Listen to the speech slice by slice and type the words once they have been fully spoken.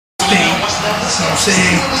know what I'm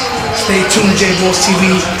saying? Stay tuned, J-Boss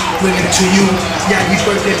TV, bringing it to you. YAYI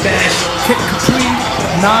birthday bash. Kid Capri,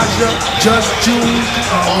 Naja, Just June.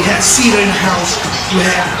 We had Cedar in the house. We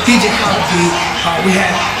had DJ Hoppy. We had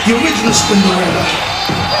the original Spindarella.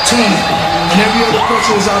 Tune in. And every other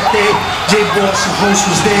person was out there. J-Boss, the host,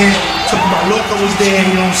 was there. Talking about Loca was there,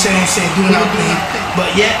 you know what I'm saying? Doing our thing.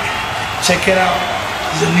 But yeah, check it out.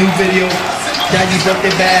 It's a new video. YAYI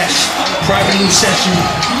birthday bash. Private new session.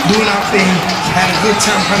 Doing our thing. Had a good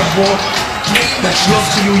time, had a ball. Much love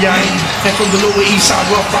to you, YAYI. And from the Lower East Side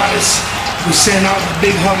Rough Riders, we send out a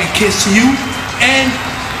big hug and kiss to you. And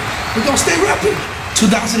we're gonna stay rapping.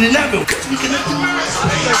 2011. We can let the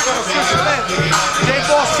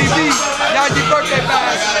J-Boss TV, YAYI birthday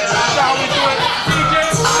bash. That's how we do it.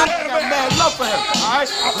 I got mad love for him, alright?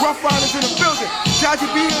 Rough Riders in the building. YAYI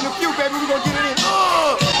be here in a few, baby. We're gonna get it in.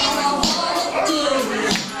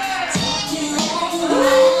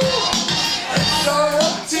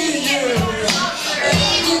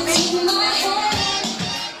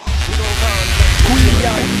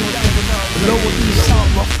 Lower East Side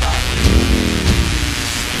Rough Riders.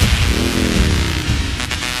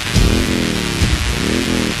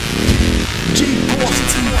 J-Boss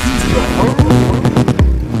TV, Rough Riders.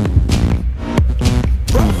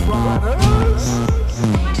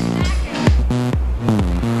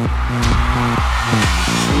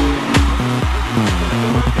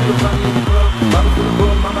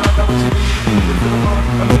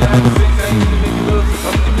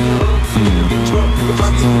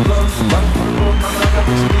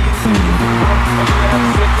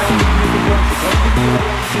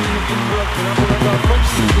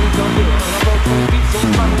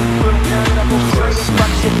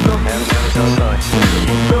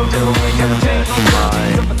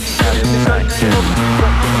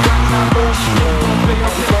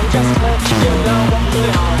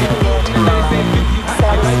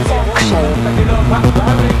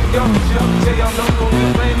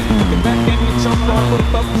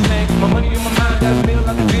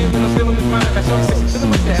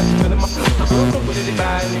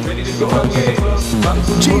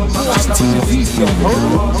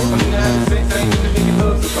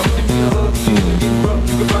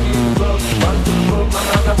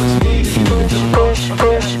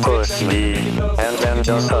 Push me, and then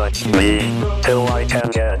just touch me, till I can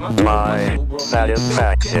get my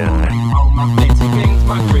satisfaction. All my fancy things,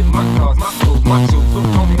 my grit, my cars, my food, my shoes. Look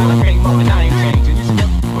on me when I came up and I ain't changing. You should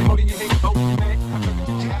way more than you hate, oh, man.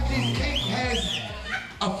 This cake has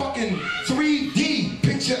a fucking 3D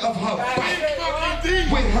picture of her back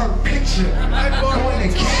with her picture on the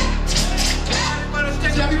cake.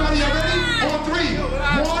 So everybody, you ready? On three.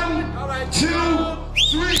 1, 2,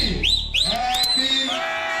 3. Happy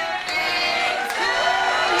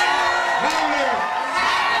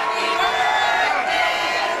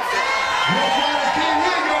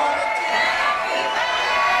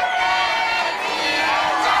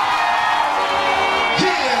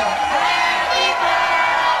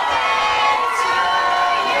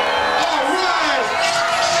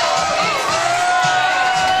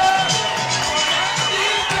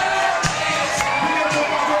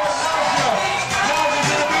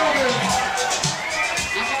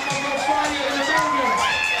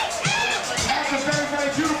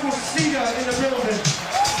beautiful Cedar in the building.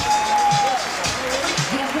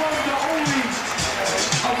 The one, the only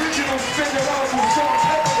original Spindarella from Salt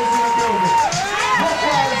Pepper is in the building. Rough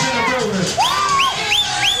Riders in the building.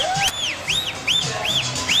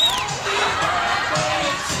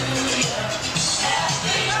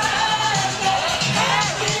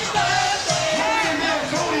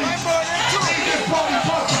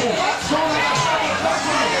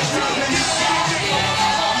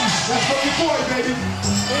 That's for your boy, baby.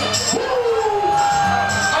 Woo!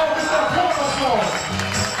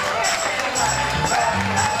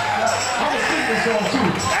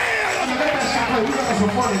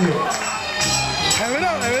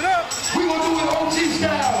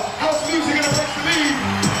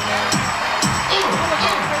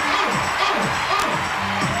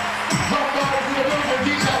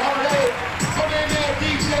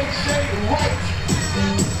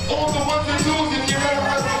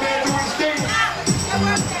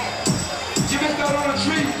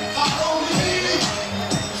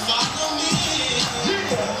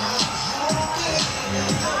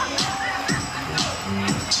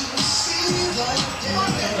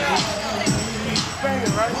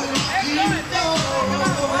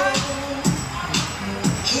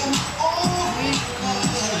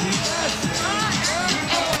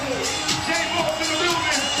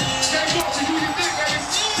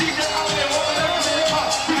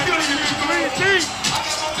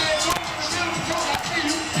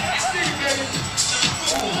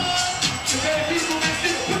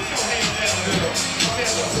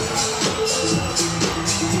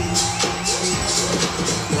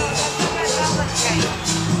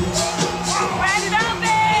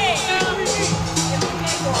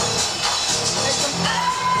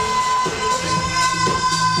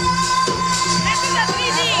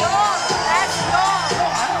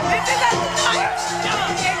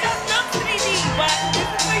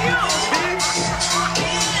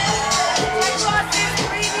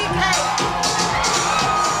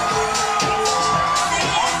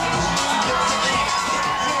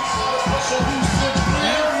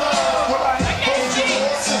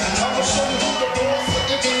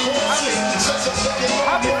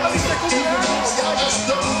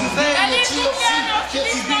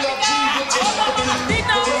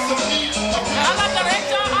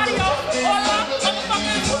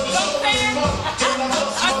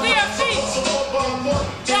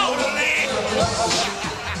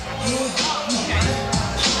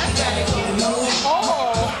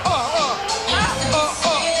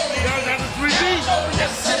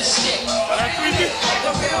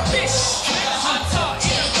 I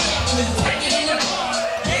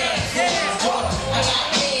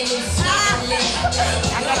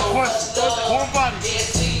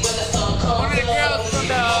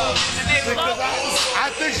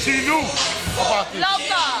think she knew about this.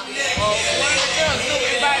 Loca.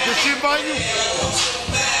 Did she invite you?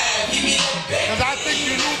 Because I think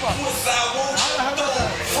she knew about it.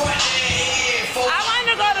 I wanted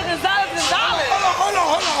to go to Gonzalez. Hold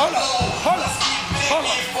on.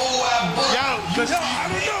 Yo, because I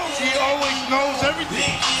don't know. She always knows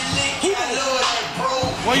everything.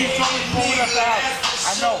 Why you trying to move up the house?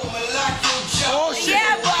 I know. Oh, shit.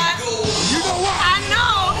 Yeah, but You know what? I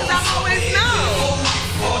know, because I always know.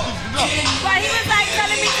 But he was like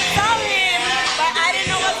telling me to tell him, but I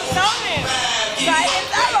didn't know what to tell him. So I didn't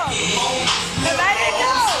tell him. Because I didn't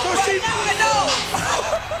know. So she never know.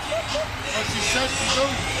 But she said she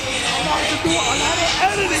knows. I'm about to do a lot of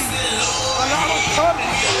editing. A lot of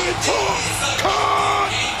cutting. Cut!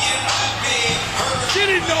 She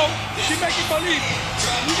didn't know. She make it believe.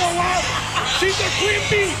 You know what? She's a queen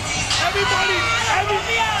bee. Everybody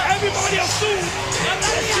assumes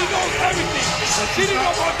that she knows everything. But she didn't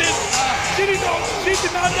know about this. She did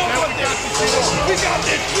not know about this. We got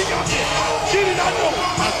this. She did not know.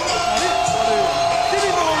 She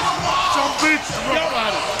didn't know. Some bitch wrote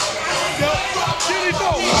about it. She didn't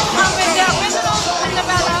know. Come with the original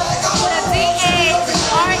Spindarella with a DARELLA@gmail.com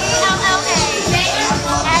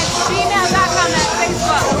at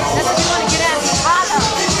Facebook. That's if you want to get at me.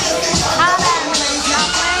 Holla at me, ladies. Y'all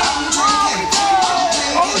playing?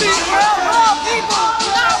 Real people.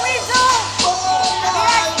 You know what we do?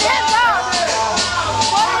 Yeah, stand up.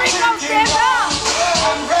 Puerto Rico, stand up.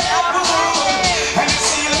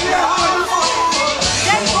 J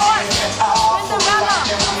Boy, Spindarella, people.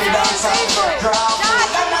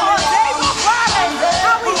 How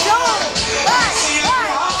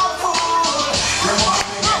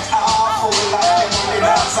we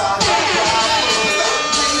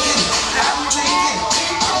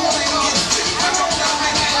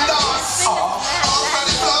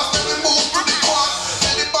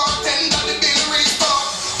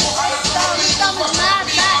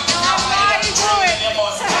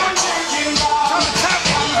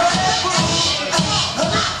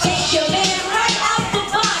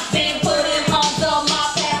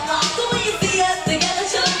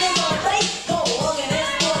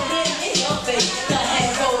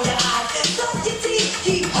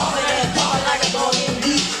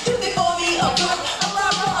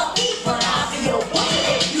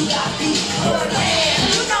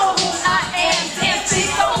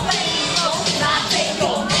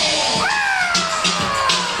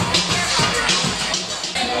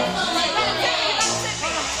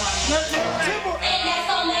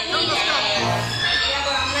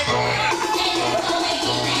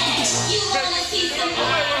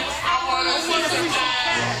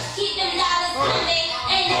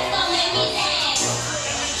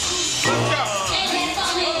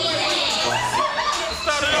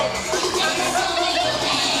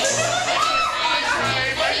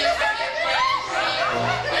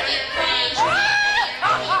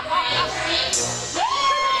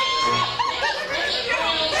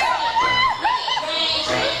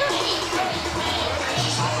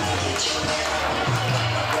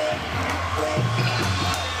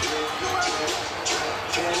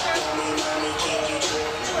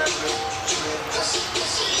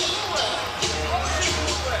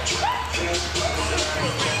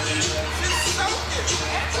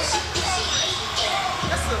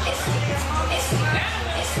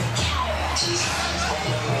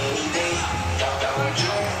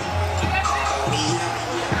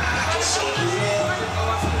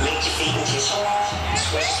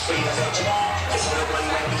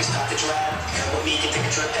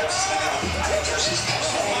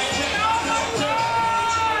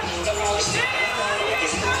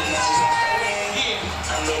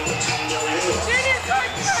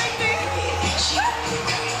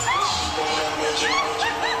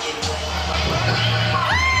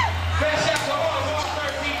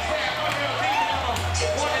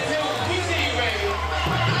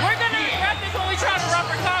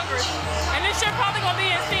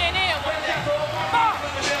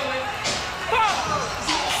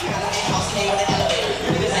doing?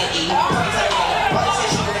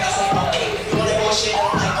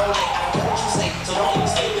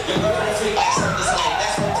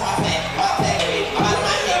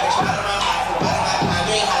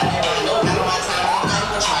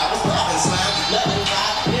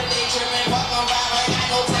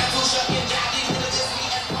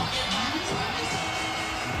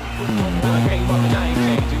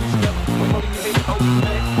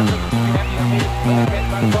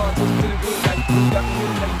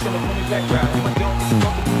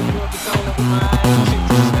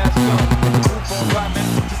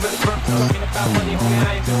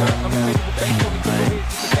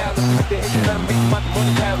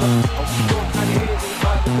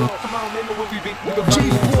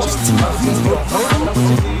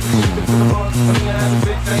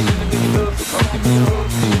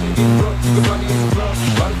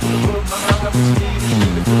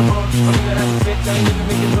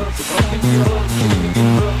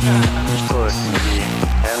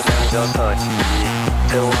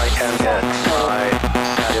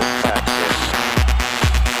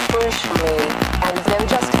 Push me, and then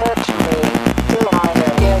just touch me, till I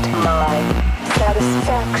can get my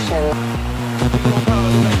satisfaction. Push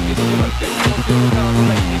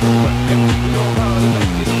me,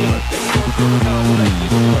 and then just touch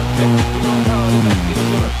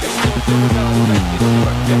me,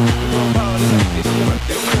 till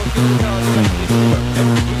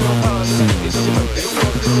I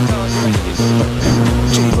get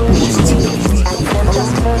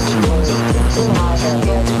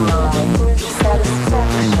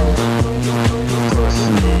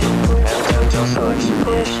my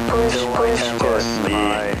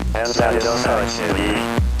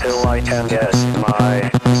satisfaction. Till I can get my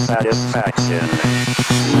satisfaction.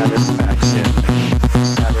 Satisfaction.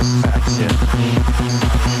 Satisfaction.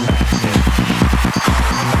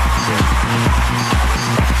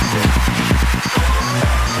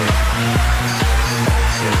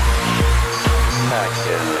 Just touch me, till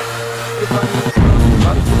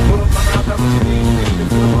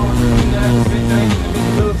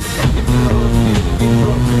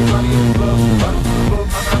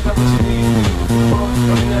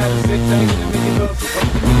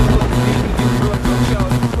get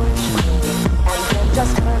my satisfaction. And then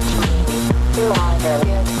just touch me, till I can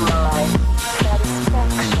get my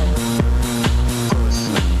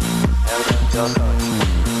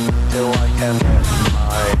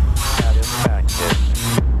satisfaction.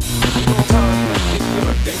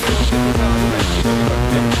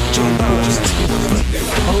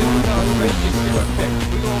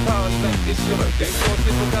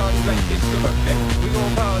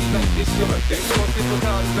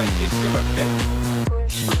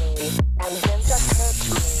 Push me, and then